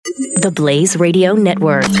The Blaze Radio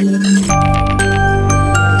Network.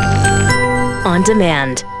 On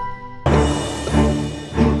demand.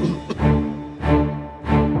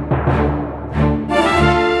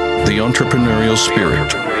 The entrepreneurial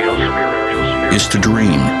spirit is to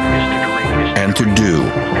dream and to do.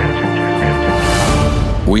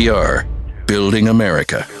 We are building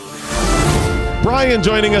America. Bryan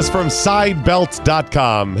joining us from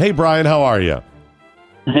sidebelts.com. Hey, Bryan, how are you?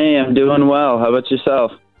 Hey, I'm doing well. How about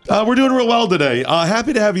yourself? We're doing real well today.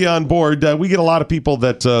 Happy to have you on board. We get a lot of people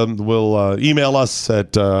that will email us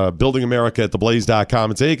at buildingamerica@theblaze.com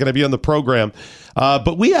and say, hey, can I be on the program?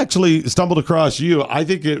 But we actually stumbled across you. I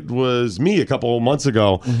think it was me a couple of months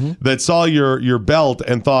ago that saw your belt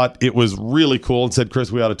and thought it was really cool and said,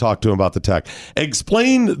 Chris, we ought to talk to him about the tech.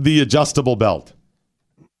 Explain the adjustable belt.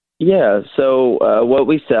 Yeah, so what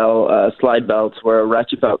we sell, Slide Belts, we're a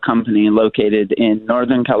ratchet belt company located in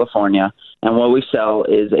Northern California, and what we sell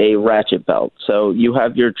is a ratchet belt. So you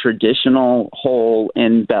have your traditional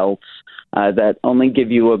hole-in belts that only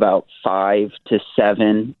give you about 5 to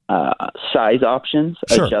 7 size options,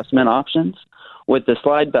 Sure. adjustment options. With the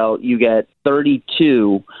Slide Belt, you get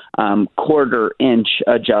 32 quarter-inch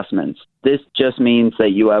adjustments. This just means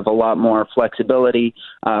that you have a lot more flexibility.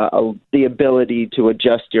 The ability to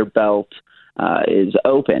adjust your belt is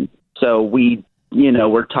open. So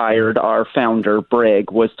we're tired. Our founder,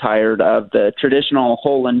 Brig, was tired of the traditional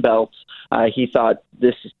hole-in belts. He thought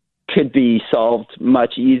this could be solved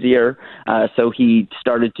much easier. So he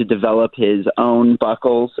started to develop his own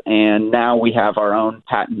buckles, and now we have our own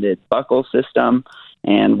patented buckle system,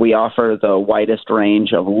 and we offer the widest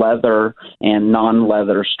range of leather and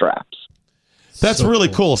non-leather straps. That's really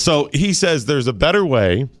cool. So he says there's a better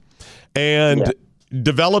way and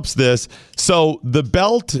develops this. So the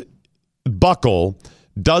belt buckle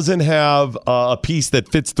doesn't have a piece that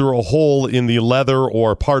fits through a hole in the leather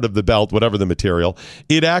or part of the belt, whatever the material.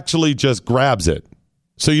 It actually just grabs it.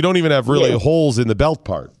 So you don't even have really holes in the belt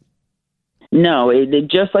part. No, it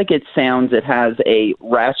just like it sounds, it has a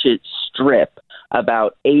ratchet strip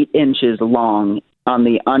about 8 inches long on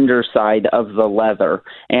the underside of the leather,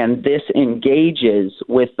 and this engages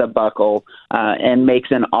with the buckle and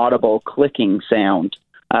makes an audible clicking sound.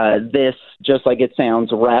 This, just like it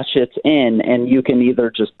sounds, ratchets in, and you can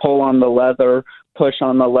either just pull on the leather, push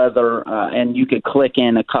on the leather, and you could click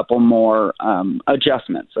in a couple more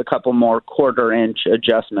adjustments, a couple more quarter-inch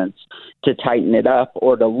adjustments to tighten it up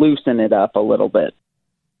or to loosen it up a little bit.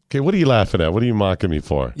 Okay, what are you laughing at? What are you mocking me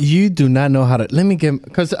for? You do not know how to. Let me get,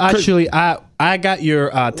 because actually I got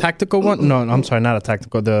your tactical one. No, I'm sorry, not a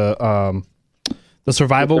tactical. The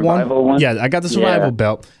survival one. Yeah, I got the survival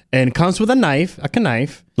belt, and it comes with a knife,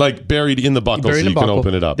 like buried in the buckle, so you can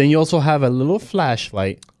open it up. Then you also have a little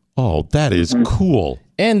flashlight. Oh, that is cool.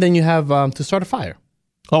 And then you have to start a fire.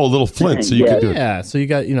 Oh, a little flint, so you can do it. Yeah, so you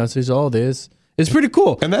got so there's all this. It's pretty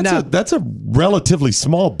cool. And that's a relatively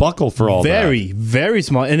small buckle for all that. Very, very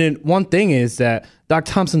small. And then one thing is that Doc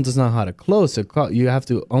Thompson does not know how to close it. You have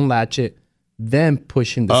to unlatch it, then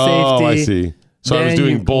push in the safety. Oh, I see. So I was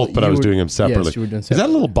doing both, but I was doing them separately. Yes, you were doing separately. Is that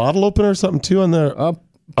a little bottle opener or something too on the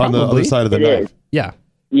other side of the knife? Is. Yeah.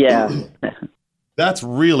 Yeah. That's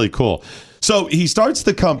really cool. So he starts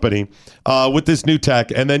the company with this new tech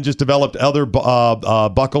and then just developed other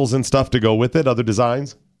buckles and stuff to go with it, other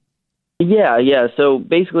designs? Yeah. So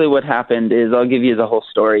basically what happened is, I'll give you the whole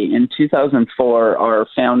story. In 2004, our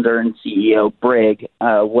founder and CEO, Brig,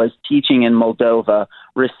 was teaching in Moldova,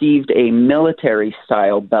 received a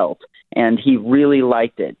military-style belt, and he really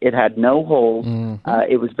liked it. It had no holes.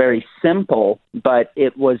 It was very simple, but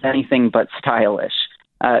it was anything but stylish.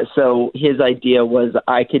 So his idea was,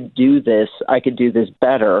 I could do this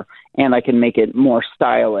better, and I can make it more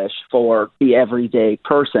stylish for the everyday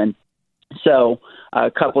person. So a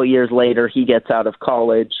couple of years later, he gets out of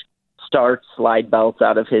college, starts Slide Belts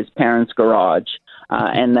out of his parents' garage,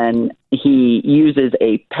 and then he uses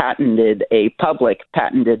a public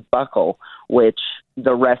patented buckle, which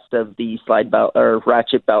the rest of the Slide Belt or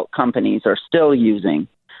ratchet belt companies are still using.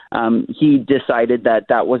 He decided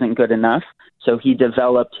that wasn't good enough, so he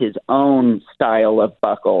developed his own style of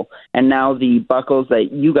buckle. And now the buckles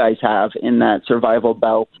that you guys have in that survival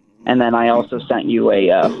belt, and then I also sent you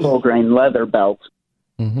a full-grain leather belt,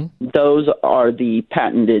 those are the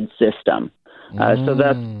patented system. So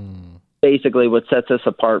that's basically what sets us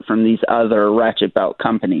apart from these other ratchet belt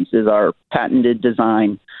companies, is our patented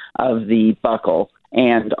design of the buckle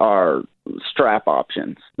and our strap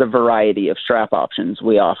options, the variety of strap options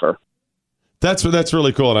we offer. That's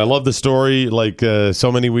really cool, and I love the story. Like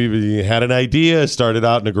so many, we had an idea, started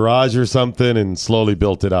out in a garage or something, and slowly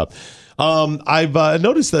built it up. I've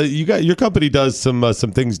noticed that your company does some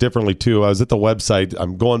things differently too. I was at the website.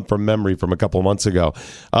 I'm going from memory from a couple of months ago,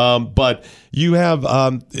 but you have.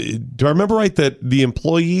 Do I remember right that the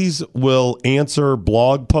employees will answer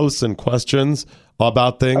blog posts and questions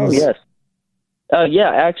about things? Oh, yes.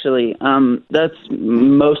 Yeah, actually, that's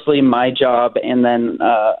mostly my job, and then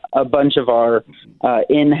a bunch of our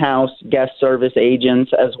in-house guest service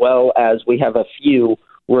agents, as well as we have a few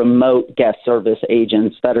remote guest service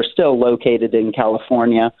agents that are still located in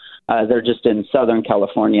California. They're just in Southern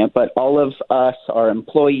California, but all of us are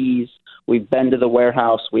employees. We've been to the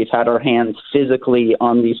warehouse. We've had our hands physically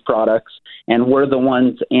on these products, and we're the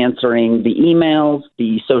ones answering the emails,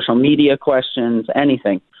 the social media questions,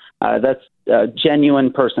 anything. That's a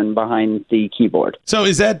genuine person behind the keyboard. So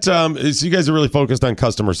is that you guys are really focused on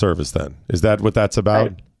customer service then? Is that what that's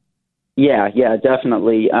about? Yeah,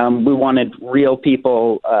 definitely. We wanted real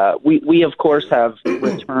people. We of course have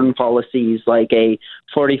return policies, like a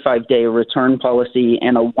 45-day return policy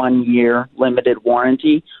and a 1-year limited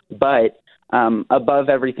warranty. But above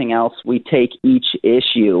everything else, we take each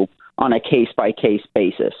issue on a case-by-case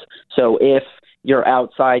basis. So if you're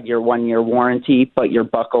outside your 1-year warranty, but your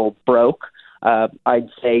buckle broke, I'd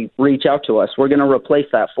say reach out to us. We're going to replace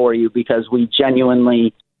that for you because we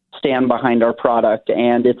genuinely stand behind our product,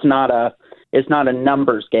 and it's not a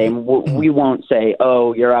numbers game. We won't say,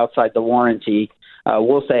 "Oh, you're outside the warranty."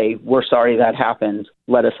 We'll say, "We're sorry that happened.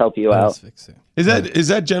 Let us help you out." Is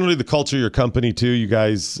that generally the culture of your company too? You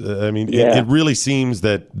guys, it really seems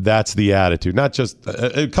that that's the attitude, not just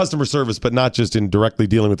customer service, but not just in directly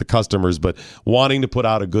dealing with the customers, but wanting to put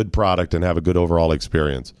out a good product and have a good overall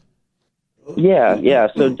experience. Yeah.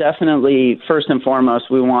 So definitely, first and foremost,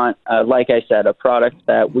 we want, like I said, a product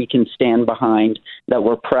that we can stand behind, that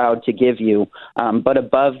we're proud to give you. But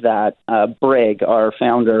above that, Brig, our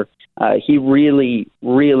founder, he really,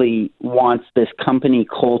 really wants this company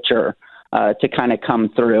culture to kind of come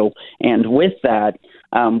through. And with that,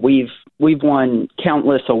 we've won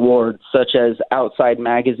countless awards, such as Outside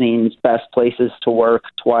Magazine's Best Places to Work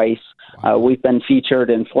twice. We've been featured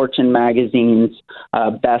in Fortune Magazine's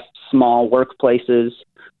Best Small Workplaces.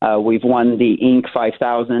 We've won the Inc.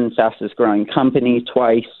 5000 Fastest Growing Company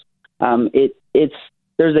twice.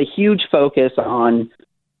 There's a huge focus on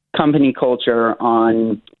company culture,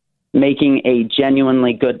 on making a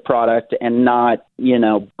genuinely good product and not,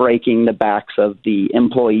 breaking the backs of the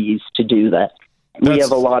employees to do that. We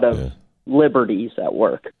have a lot of liberties at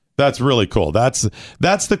work. That's really cool. That's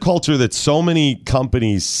the culture that so many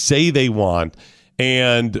companies say they want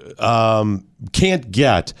and can't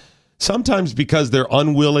get, sometimes because they're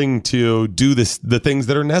unwilling to do the things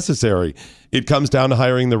that are necessary. It comes down to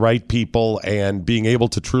hiring the right people and being able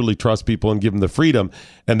to truly trust people and give them the freedom.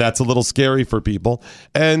 And that's a little scary for people.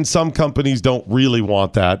 And some companies don't really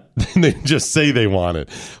want that. They just say they want it.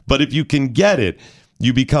 But if you can get it,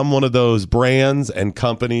 you become one of those brands and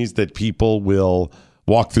companies that people will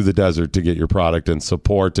walk through the desert to get your product and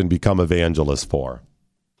support and become evangelists for.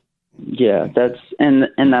 Yeah, that's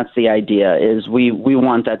the idea, is we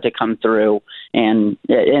want that to come through, and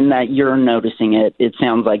that you're noticing it. It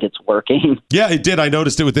sounds like it's working. Yeah, it did. I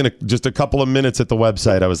noticed it within just a couple of minutes at the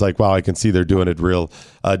website. I was like, wow, I can see they're doing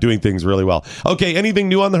things really well. Okay, anything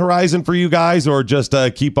new on the horizon for you guys, or just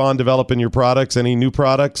keep on developing your products? Any new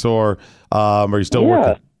products, or are you still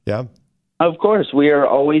working? Yeah. Of course, we are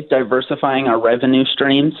always diversifying our revenue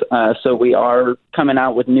streams. So we are coming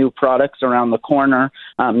out with new products around the corner,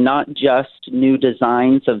 not just new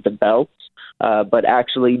designs of the belts, but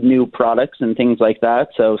actually new products and things like that.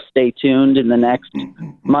 So stay tuned. In the next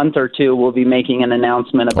month or two, we'll be making an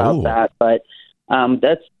announcement about that. But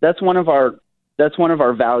that's one of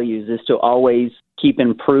our values, is to always keep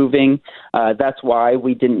improving. That's why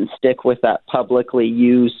we didn't stick with that publicly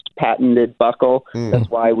used patented buckle. That's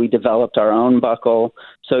why we developed our own buckle.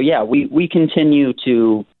 So yeah, we continue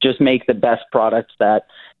to just make the best products that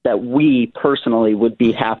we personally would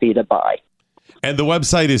be happy to buy. And the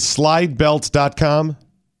website is slidebelts.com?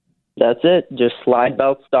 That's it. Just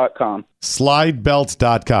slidebelts.com.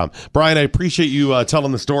 Slidebelts.com. Bryan, I appreciate you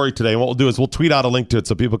telling the story today. And what we'll do is we'll tweet out a link to it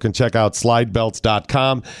so people can check out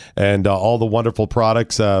slidebelts.com and all the wonderful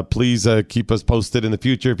products. Please keep us posted in the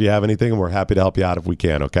future if you have anything, and we're happy to help you out if we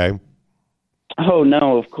can, okay? Oh,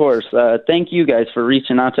 no, of course. Thank you guys for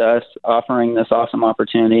reaching out to us, offering this awesome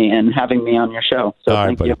opportunity, and having me on your show. So all right,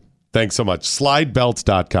 thank buddy. you. Thanks so much.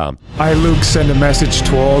 Slidebelts.com. I, Luke, send a message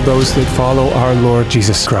to all those that follow our Lord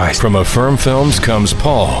Jesus Christ. From Affirm Films comes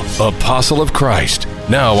Paul, Apostle of Christ.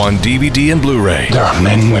 Now on DVD and Blu-ray. There are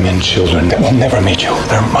men, women, children that will never meet you.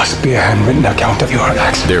 There must be a handwritten account of your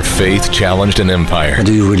acts. Their faith challenged an empire. What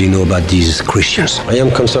do you really know about these Christians? I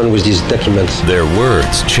am concerned with these documents. Their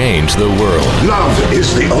words changed the world. Love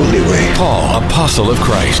is the only way. Paul, Apostle of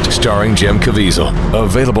Christ, starring Jim Caviezel.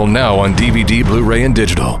 Available now on DVD, Blu-ray, and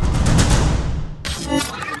digital.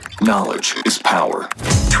 Knowledge is power.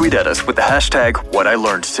 Tweet at us with the hashtag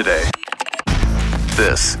 #WhatILearnedToday.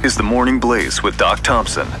 This is The Morning Blaze with Doc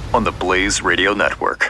Thompson on the Blaze Radio Network.